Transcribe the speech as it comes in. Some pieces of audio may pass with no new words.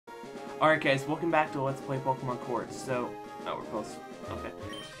Alright guys, welcome back to Let's Play Pokemon Quartz. So, oh, we're close. Okay.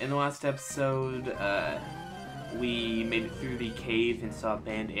 In the last episode, we made it through the cave and saw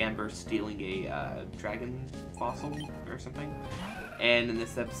Band Ambar stealing a dragon fossil or something. And in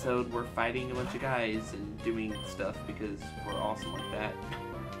this episode, we're fighting a bunch of guys and doing stuff because we're awesome like that.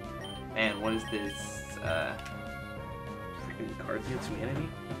 Man, what is this, freaking Cards Against Humanity?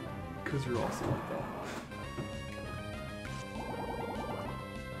 Because we're awesome like that.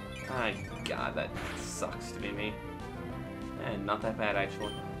 My god, that sucks to be me. And not that bad,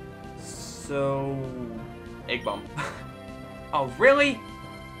 actually. So... Egg Bomb. Oh, really?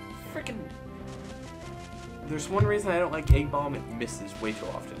 Freaking... There's one reason I don't like Egg Bomb, it misses way too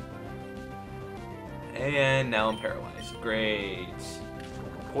often. And now I'm paralyzed. Great.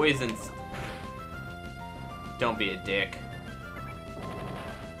 Poisons. Don't be a dick.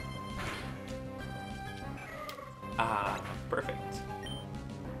 Ah, perfect.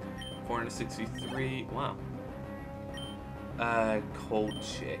 463. Wow. Cold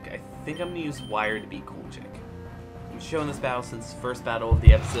Chick. I think I'm gonna use Wire to beat Cold Chick. I'm showing this battle since the first battle of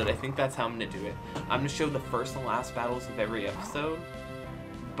the episode. I think that's how I'm gonna do it. I'm gonna show the first and last battles of every episode,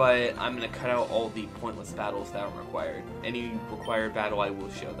 but I'm gonna cut out all the pointless battles that aren't required. Any required battle, I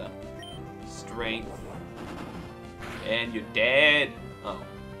will show them. Strength. And you're dead. Oh.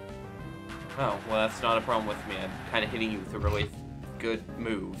 Oh, well, that's not a problem with me. I'm kind of hitting you with a really good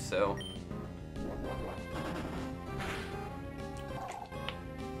move, so.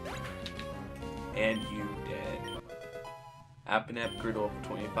 And you dead. Appinap, Grid level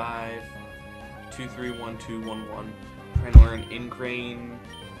 25. 231211. Trying to learn Ingrain.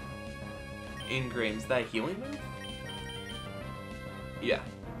 Ingrain, is that a healing move? Yeah.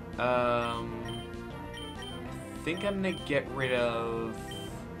 I think I'm gonna get rid of.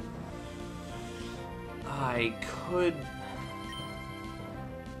 I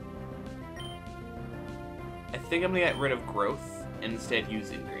think I'm gonna get rid of Growth and instead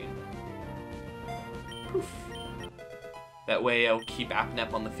use Ingrain. Poof. That way I'll keep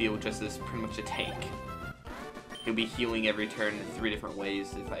Appinap on the field just as pretty much a tank. He'll be healing every turn in 3 different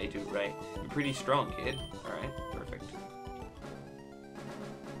ways if I do it right. You're pretty strong, kid. Alright, perfect.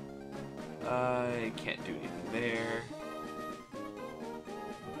 I can't do anything there.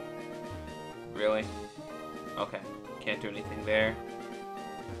 Really? Okay, can't do anything there.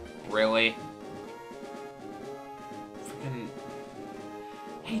 Really? Freaking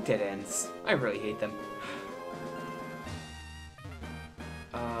hate dead ends. I really hate them.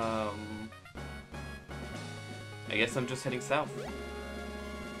 I guess I'm just heading south.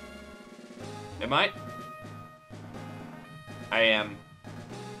 Am I? I am.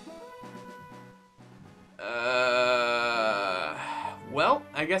 Well,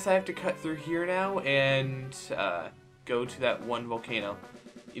 I guess I have to cut through here now and go to that one volcano.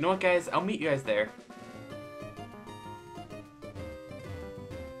 You know what, guys? I'll meet you guys there.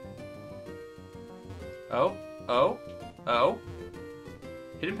 Oh, oh, oh.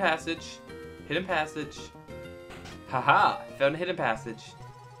 Hidden passage. Hidden passage. Haha, found a hidden passage.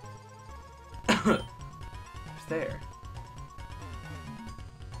 Who's there?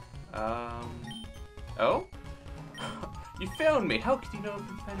 Oh? You found me! How could you know if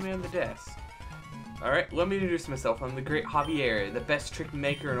you found me on the desk? Alright, let me introduce myself. I'm the great Javier, the best trick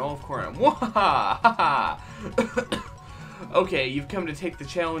maker in all of Corona. Wahaha! Okay, you've come to take the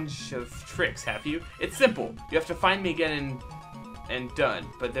challenge of tricks, have you? It's simple. You have to find me again and done.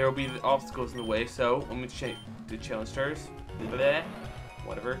 But there will be obstacles in the way, so let me check the challenge stars. Bleh.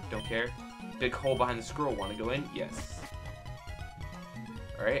 Whatever, don't care. Big hole behind the scroll. Want to go in? Yes.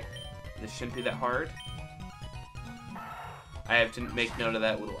 Alright. This shouldn't be that hard. I have to make note of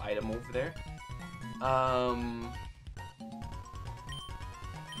that little item over there.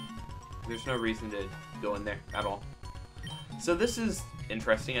 There's no reason to go in there at all. So this is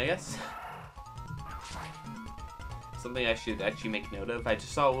interesting, I guess. Something I should actually make note of. I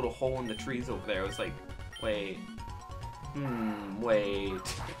just saw a little hole in the trees over there. I was like, wait.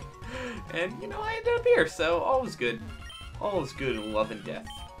 Wait. And, you know, I ended up here, so all is good. All is good in love and death.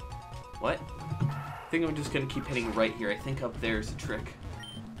 What? I think I'm just gonna keep hitting right here. I think up there's a trick.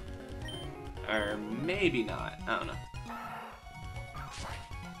 Or maybe not. I don't know.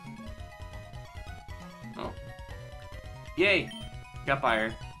 Oh. Yay! Got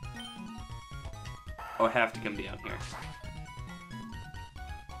fire. Oh, I have to come down here.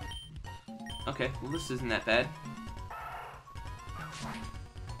 Okay, well this isn't that bad.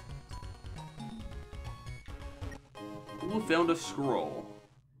 Ooh, found a scroll.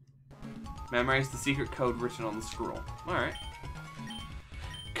 Memorize the secret code written on the scroll. Alright.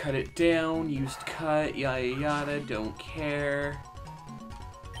 cut it down, used cut, yada yada, don't care.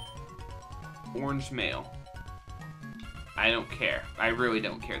 Orange mail. I don't care. I really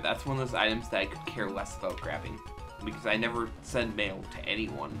don't care. That's one of those items that I could care less about grabbing. Because I never send mail to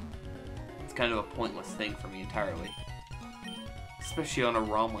anyone. It's kind of a pointless thing for me entirely. Especially on a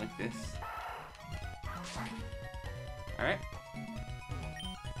ROM like this. Alright.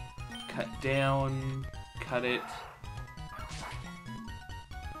 Cut down. Cut it.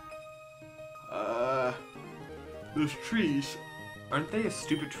 Those trees. Aren't they a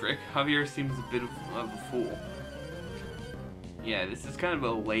stupid trick? Javier seems a bit of a fool. Yeah, this is kind of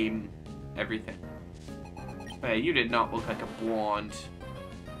a lame everything. Hey, you did not look like a blonde.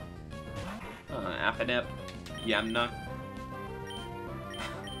 Appanep. Yeah, I'm not.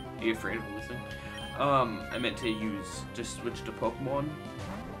 Are you afraid of losing? I meant to just switch to Pokemon.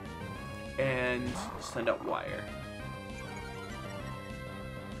 And send out Wire.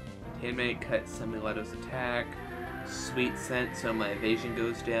 Handmade cut Semileto's attack. Sweet scent, so my evasion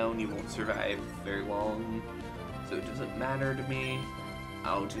goes down. You won't survive very long. So it doesn't matter to me.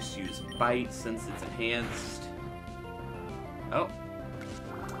 I'll just use Bite since it's enhanced. Oh.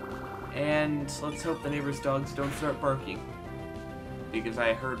 And let's hope the neighbor's dogs don't start barking. Because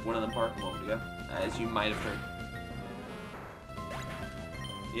I heard one of them bark a moment ago, as you might have heard.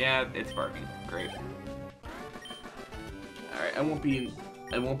 Yeah, it's barking. Great. Alright, I won't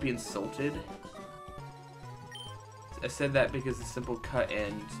be insulted. I said that because it's simple cut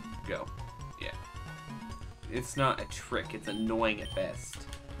and go. Yeah. It's not a trick, it's annoying at best.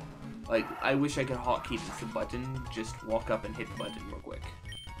 Like, I wish I could hotkey this button, just walk up and hit the button real quick.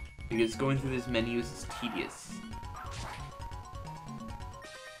 Because going through these menus is tedious.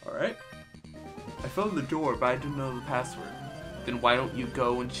 Alright. I found the door, but I didn't know the password. Then why don't you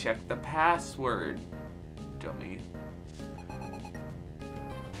go and check the password, dummy?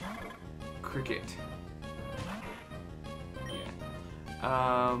 Cricket.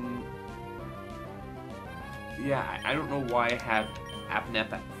 Yeah, I don't know why I have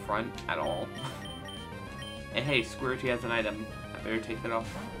Apnep at front at all. And hey, Squirty has an item. I better take it off.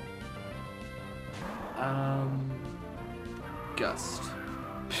 Gust.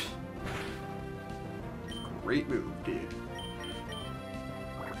 Great move, dude.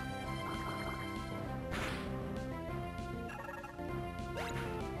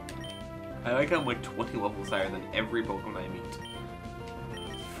 I like how I'm like 20 levels higher than every Pokemon I meet.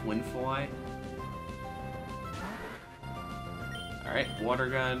 Flinfly. Alright, Water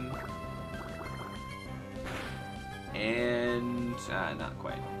Gun. And... not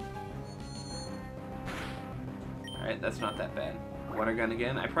quite. Alright, that's not that bad. Water Gun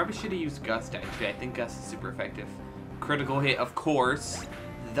again. I probably should have used Gust, actually. I think Gust is super effective. Critical hit, of course.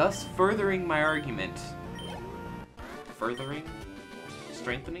 Thus furthering my argument. Furthering?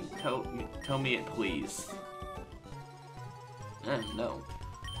 Strengthening? Tell me it, please. No.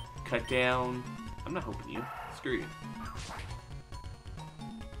 Cut down. I'm not hoping you. Screw you.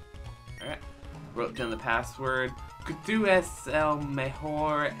 Alright. Wrote down the password. Tú es el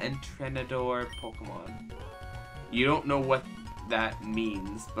mejor entrenador Pokemon. You don't know what that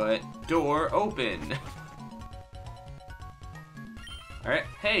means, but door open. Alright.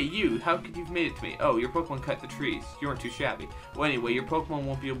 Hey, you! How could you've made it to me? Oh, your Pokemon cut the trees. You weren't too shabby. Well, anyway, your Pokemon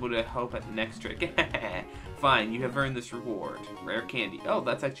won't be able to help at the next trick. Fine, you have earned this reward. Rare candy. Oh,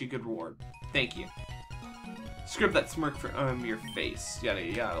 that's actually a good reward. Thank you. Scrub that smirk from your face. Yada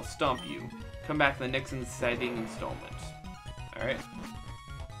yada, I'll stomp you. Come back to the next exciting installment. Alright.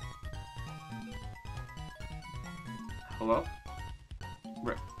 Hello?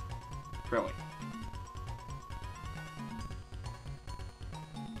 Really?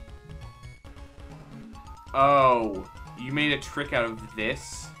 Oh, you made a trick out of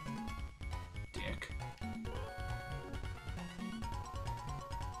this? Dick.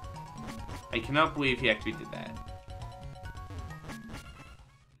 I cannot believe he actually did that.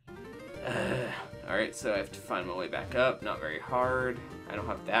 Alright, so I have to find my way back up. Not very hard. I don't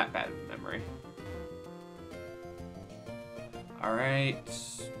have that bad of a memory. Alright.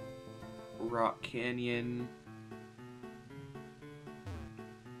 Rock Canyon.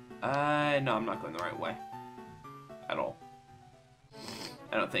 No, I'm not going the right way. At all.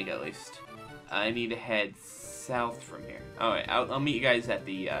 I don't think, at least. I need to head south from here. Alright, I'll meet you guys at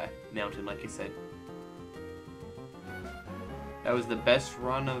the mountain, like I said. That was the best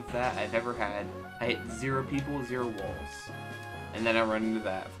run of that I've ever had. I hit 0 people, 0 walls. And then I run into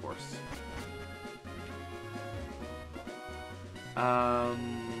that, of course.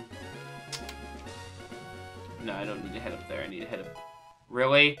 No, I don't need to head up there. I need to head up...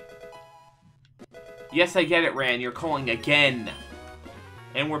 Really? Yes, I get it, Ran. You're calling again.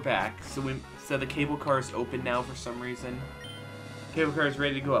 And we're back. So the cable car is open now for some reason. Cable car is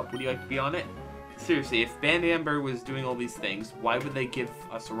ready to go up. Would you like to be on it? Seriously, if Band Ambar was doing all these things, why would they give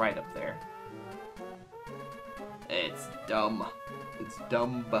us a ride up there? It's dumb. It's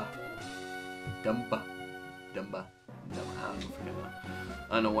dumba. Dumba. Dumba. No,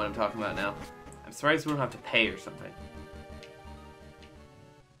 I don't know what I'm talking about now. I'm surprised we don't have to pay or something.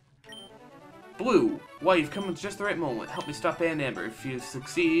 Blue, wow, you've come at just the right moment. Help me stop Band Ambar. If you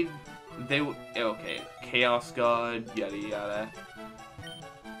succeed, they will... Okay. Chaos God, yada yada.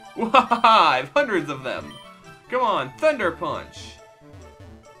 Wow, hundreds of them! Come on, Thunder Punch!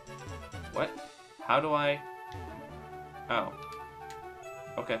 What? How do I... Oh.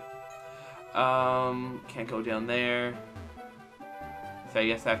 Okay. Can't go down there. So I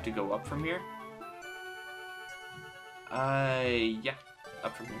guess I have to go up from here? Yeah.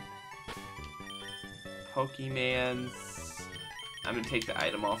 Up from here. Pokemans. I'm gonna take the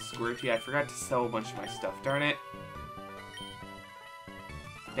item off Squirty. I forgot to sell a bunch of my stuff, darn it.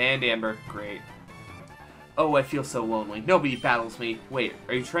 Band Ambar, great. Oh, I feel so lonely. Nobody battles me. Wait,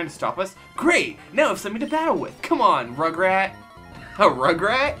 are you trying to stop us? Great! Now have something to battle with. Come on, Rugrat. A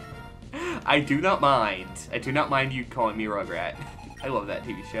Rugrat? I do not mind. I do not mind you calling me Rugrat. I love that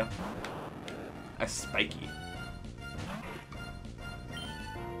TV show. A Spiky.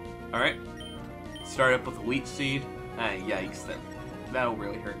 Alright. Start up with a Leech Seed. Yikes, that'll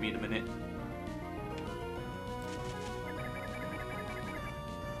really hurt me in a minute.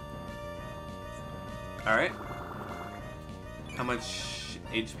 Alright. How much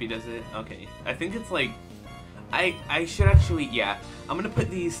HP does it? Okay. I think it's like... I should actually... Yeah. I'm gonna put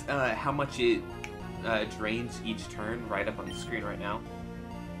these, how much it drains each turn right up on the screen right now.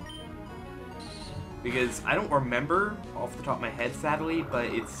 Because I don't remember off the top of my head, sadly, but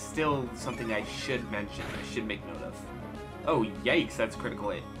it's still something I should mention. I should make note of. Oh, yikes, that's critical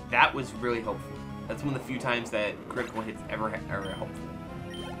hit. That was really helpful. That's one of the few times that critical hits ever are helpful.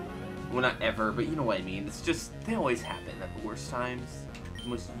 Well, not ever, but you know what I mean. It's just, they always happen at the worst times. The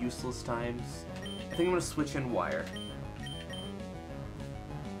most useless times. I think I'm gonna switch in Wire.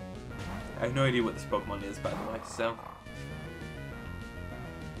 I have no idea what this Pokemon is, by the way, so...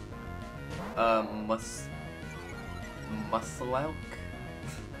 Muscle-elk?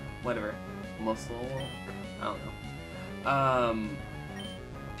 Whatever. Muscle-elk? I don't know.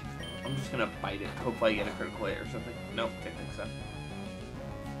 I'm just gonna bite it. Hopefully I get a critical hit or something. Nope, can't think so.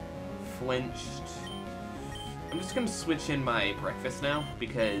 Flinched. I'm just gonna switch in my breakfast now,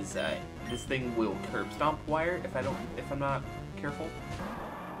 because, this thing will curb stomp Wire if I'm not careful.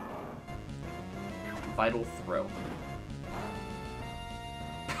 Vital Throw.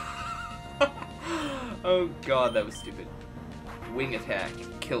 Oh god, that was stupid. Wing Attack.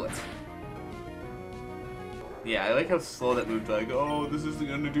 Kill it. Yeah, I like how slow that moved. Like, oh, this isn't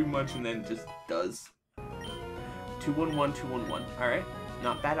gonna do much, and then just does. 2-1-1, 2-1-1. Alright.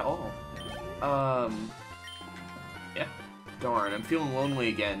 Not bad at all. Yeah. Darn, I'm feeling lonely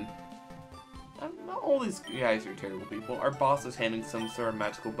again. Not all these guys are terrible people. Our boss is handing some sort of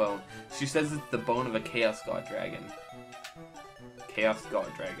magical bone. She says it's the bone of a Chaos God Dragon. Chaos God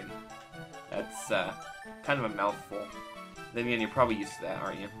Dragon. That's, kind of a mouthful. Then again, you're probably used to that,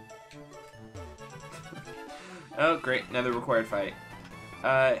 aren't you? Oh, great. Another required fight.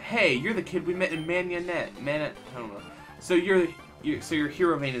 Hey, you're the kid we met in I don't know. So your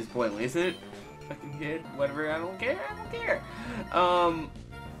hero vein is boiling, isn't it? Fucking kid, whatever, I don't care. I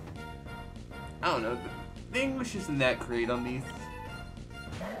don't know. The English isn't that great on these.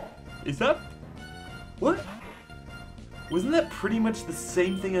 Is that... What? Wasn't that pretty much the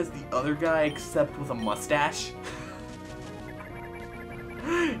same thing as the other guy, except with a mustache?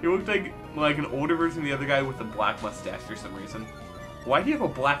 He looked like an older version of the other guy with a black mustache for some reason. Why do you have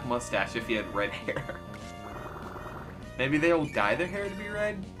a black mustache if you had red hair? Maybe they all dye their hair to be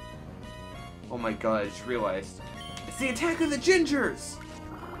red? Oh my god, I just realized. It's the attack of the Gingers!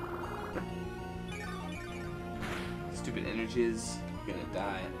 Stupid energies, you're gonna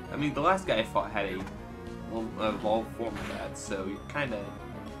die. I mean, the last guy I fought had a evolved form of that, so you're kinda...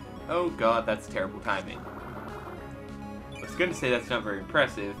 Oh god, that's terrible timing. I was gonna say that's not very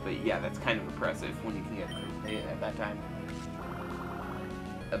impressive, but yeah, that's kind of impressive when you can get critical hit at that time.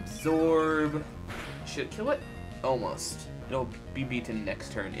 Absorb. Should it kill it? Almost. It'll be beaten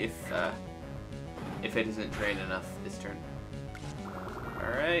next turn if it isn't drained enough this turn.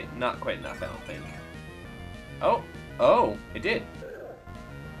 Alright, not quite enough, I don't think. Oh! Oh! It did!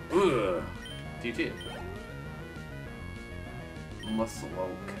 Ugh! D2. Muscle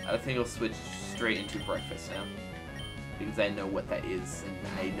Oak. I think I'll switch straight into breakfast now. Because I know what that is, and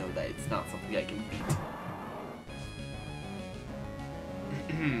I know that it's not something I can beat.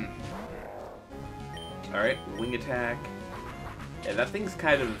 Alright, Wing Attack. Yeah, that thing's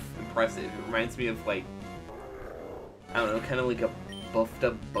kind of impressive. It reminds me of, like, I don't know, kind of like a buffed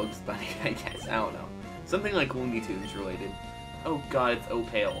up Bugs Bunny, I guess. I don't know. Something like Looney Tunes related. Oh god, it's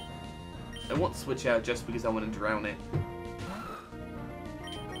Opale. I won't switch out just because I want to drown it.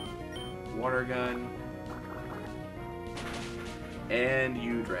 Water gun. And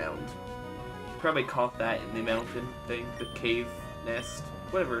you drowned. Probably caught that in the mountain thing, the cave nest,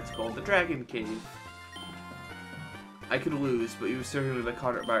 whatever it's called, the dragon cave. I could lose, but you certainly got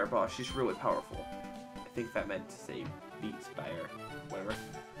caught by our boss. She's really powerful. I think that meant to say beat by her,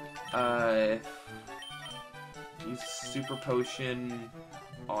 whatever. Use super potion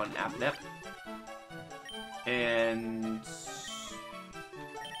on Apnep. And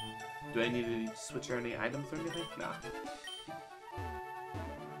do I need to switch out any items or anything? Nah.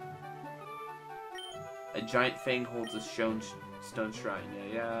 A giant fang holds a stone shrine.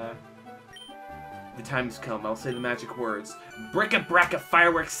 Yeah. The time's come. I'll say the magic words. Bricka bracka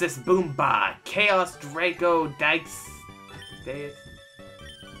fireworks sis boom ba. Chaos Draco Dykes. Deus.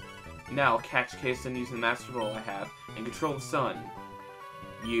 Now catch Kason using the master ball I have and control the sun.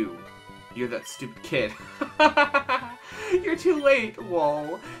 You're that stupid kid. You're too late,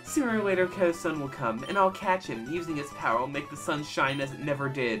 lol. Sooner or later, Kason will come, and I'll catch him. Using its power, I'll make the sun shine as it never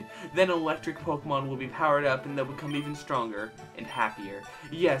did. Then electric Pokemon will be powered up, and they'll become even stronger and happier.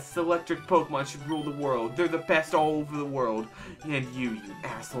 Yes, electric Pokemon should rule the world. They're the best all over the world. And you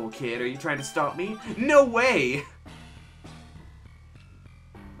asshole kid, are you trying to stop me? No way!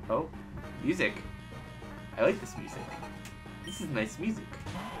 Oh, music. I like this music. This is nice music.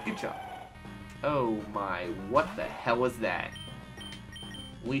 Good job. Oh my, what the hell is that?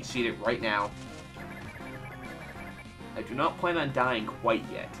 Leech Seed it right now. I do not plan on dying quite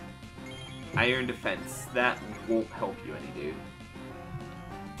yet. Iron Defense, that won't help you any, dude.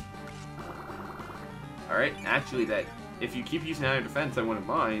 Alright, actually that, if you keep using Iron Defense, I wouldn't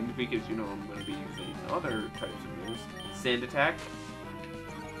mind, because you know I'm going to be using other types of moves. Sand Attack.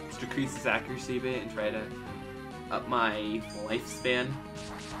 Let's decrease his accuracy a bit and try to up my lifespan.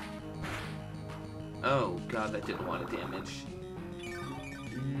 Oh god, that did a lot of damage.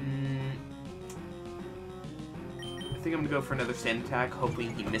 I think I'm gonna go for another Sand Attack,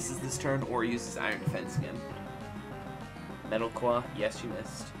 hoping he misses this turn or uses Iron Defense again. Metal Claw, yes, you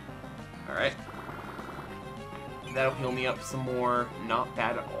missed. Alright. That'll heal me up some more, not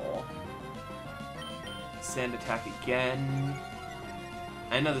bad at all. Sand Attack again.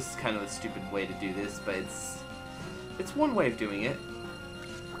 I know this is kind of a stupid way to do this, but it's one way of doing it.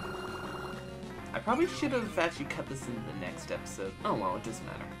 I probably should have actually cut this in the next episode. Oh well, it doesn't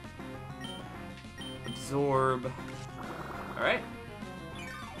matter. Absorb. Alright.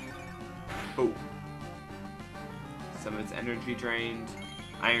 Boom. Some of its energy drained.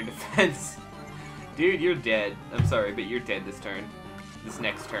 Iron Defense. Dude, you're dead. I'm sorry, but you're dead this turn. This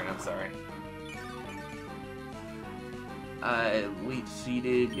next turn, I'm sorry. Leech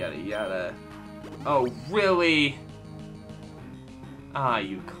Seeded, yada yada. Oh, really? Ah,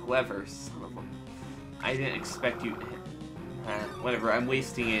 you clever son of a... I didn't expect you... whatever, I'm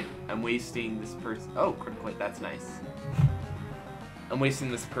wasting it. I'm wasting this person... Oh, critical hit, that's nice. I'm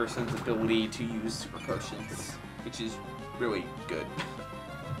wasting this person's ability to use super potions, which is really good.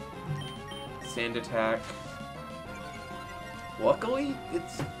 Sand Attack. Luckily,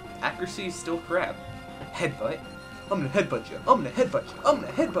 its accuracy is still crap. Headbutt. I'm gonna headbutt you. I'm gonna headbutt you. I'm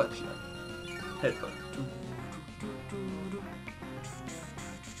gonna headbutt you. Headbutt.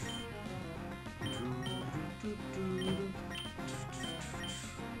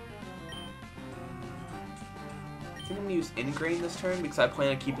 I think I'm gonna use Ingrain this turn because I plan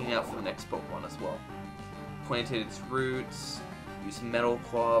on keeping it out for the next Pokemon as well. Planted its roots, use Metal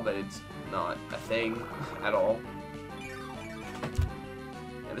Claw, but it's not a thing at all.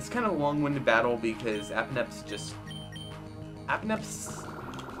 And it's kind of a long-winded battle because Apnep's just... Apnep's...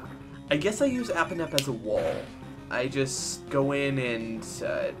 I guess I use Apnep as a wall. I just go in and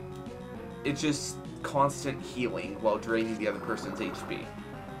it's just constant healing while draining the other person's HP.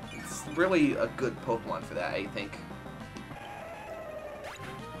 It's really a good Pokemon for that, I think.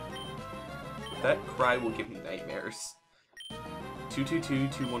 That cry will give me nightmares.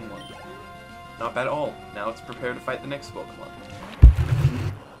 222-211. Not bad at all. Now let's prepare to fight the next Pokemon.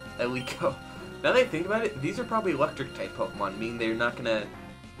 Eliko. Now that I think about it, these are probably electric type Pokemon, meaning they're not gonna...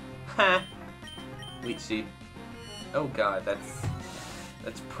 Ha! Leech Seed. Oh god, that's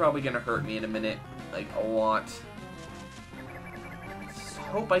probably gonna hurt me in a minute. Like, a lot. Let's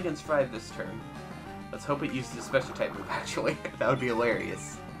hope I can survive this turn. Let's hope it uses a special type move, actually. That would be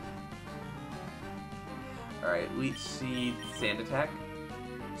hilarious. Alright, Leech Seed, Sand Attack.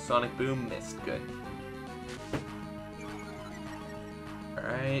 Sonic Boom, missed. Good.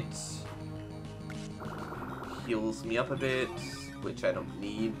 Alright. Heals me up a bit, which I don't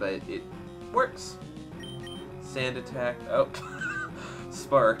need, but it works. Sand attack. Oh.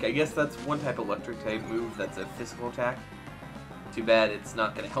 Spark. I guess that's one type of electric type move that's a physical attack. Too bad it's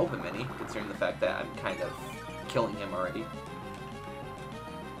not going to help him any, considering the fact that I'm kind of killing him already.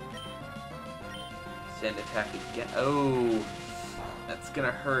 Sand attack again. Oh, that's going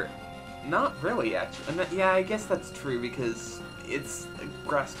to hurt. Not really, actually. Yeah, I guess that's true, because it's a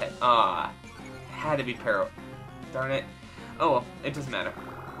grass type. Ah, had to be Paro. Darn it. Oh well, it doesn't matter.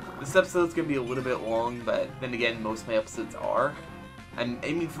 This episode's going to be a little bit long, but then again, most of my episodes are. I'm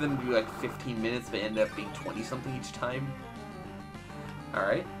aiming for them to be like 15 minutes, but end up being 20-something each time.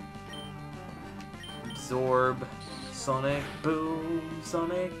 Alright. Absorb. Sonic Boom.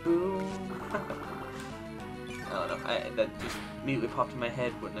 Sonic Boom. I don't know. That just immediately popped in my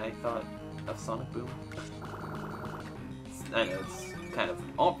head when I thought of Sonic Boom. I know it's kind of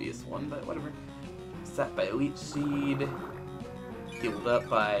an obvious one, but whatever. Sat by Leech Seed. Healed up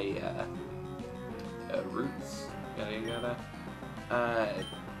by Roots. Yada yada.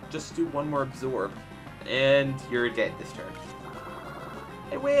 Just do one more Absorb. And you're dead this turn.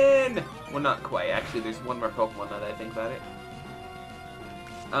 I win! Well, not quite. Actually, there's one more Pokemon now that I think about it.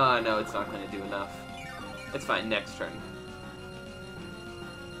 No, it's not going to do enough. It's fine. Next turn.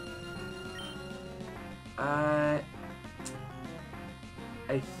 I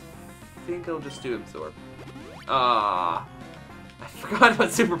think I'll just do Absorb. I forgot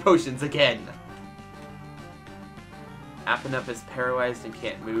about Super Potions again. Appanup is paralyzed and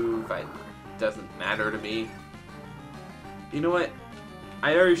can't move. It doesn't matter to me. You know what?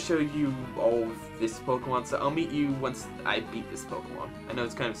 I already showed you all of this Pokemon, so I'll meet you once I beat this Pokemon. I know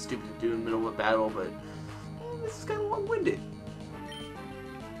it's kind of stupid to do in the middle of a battle, but this is kind of long-winded.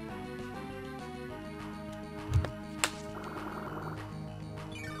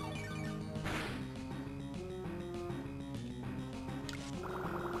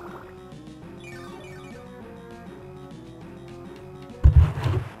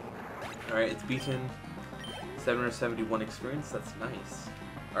 Alright, it's beaten. 771 experience, that's nice.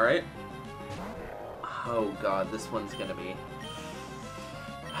 Alright. Oh god, this one's gonna be...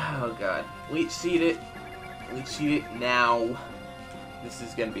 Oh god. Leech Seed it. Leech Seed it now. This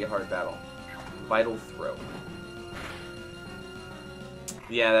is gonna be a hard battle. Vital Throw.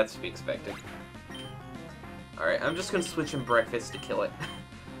 Yeah, that's to be expected. Alright, I'm just gonna switch in Breakfast to kill it.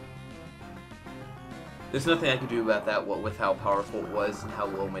 There's nothing I can do about that with how powerful it was and how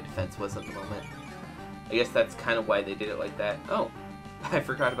low my defense was at the moment. I guess that's kind of why they did it like that. Oh, I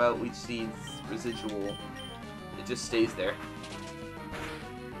forgot about Leech Seed's residual. It just stays there.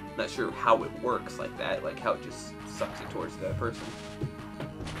 Not sure how it works like that, like how it just sucks it towards that person.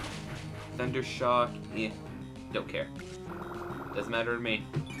 Thunder Shock, don't care. Doesn't matter to me.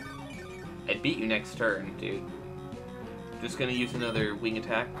 I'd beat you next turn, dude. Just gonna use another wing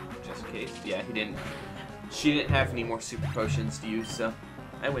attack, just in case. Yeah, he didn't. She didn't have any more super potions to use, so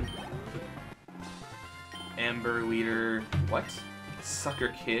I win. Amber Leader. What? Sucker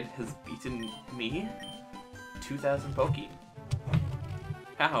Kid has beaten me? 2,000 Poke.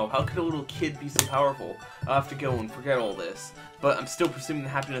 How? How could a little kid be so powerful? I'll have to go and forget all this. But I'm still pursuing the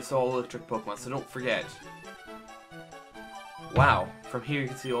happiness of all electric Pokemon, so don't forget. Wow. From here you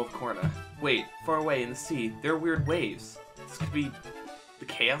can see all of Corna. Wait, far away in the sea, there are weird waves. This could be the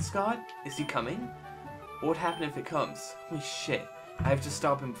Chaos God? Is he coming? What would happen if it comes? Holy shit. I have to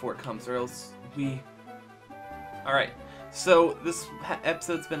stop him before it comes, or else we... Alright, so this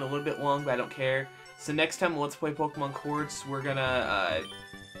episode's been a little bit long, but I don't care. So next time, Let's Play Pokemon Quartz, we're gonna,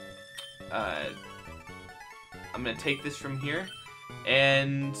 I'm gonna take this from here,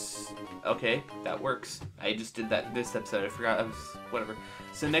 and, okay, that works. I just did that this episode, I forgot, whatever.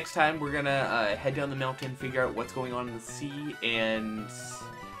 So next time, we're gonna, head down the mountain, figure out what's going on in the sea, and,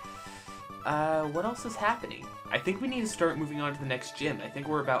 what else is happening? I think we need to start moving on to the next gym. I think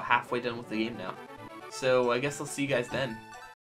we're about halfway done with the game now. So I guess I'll see you guys then.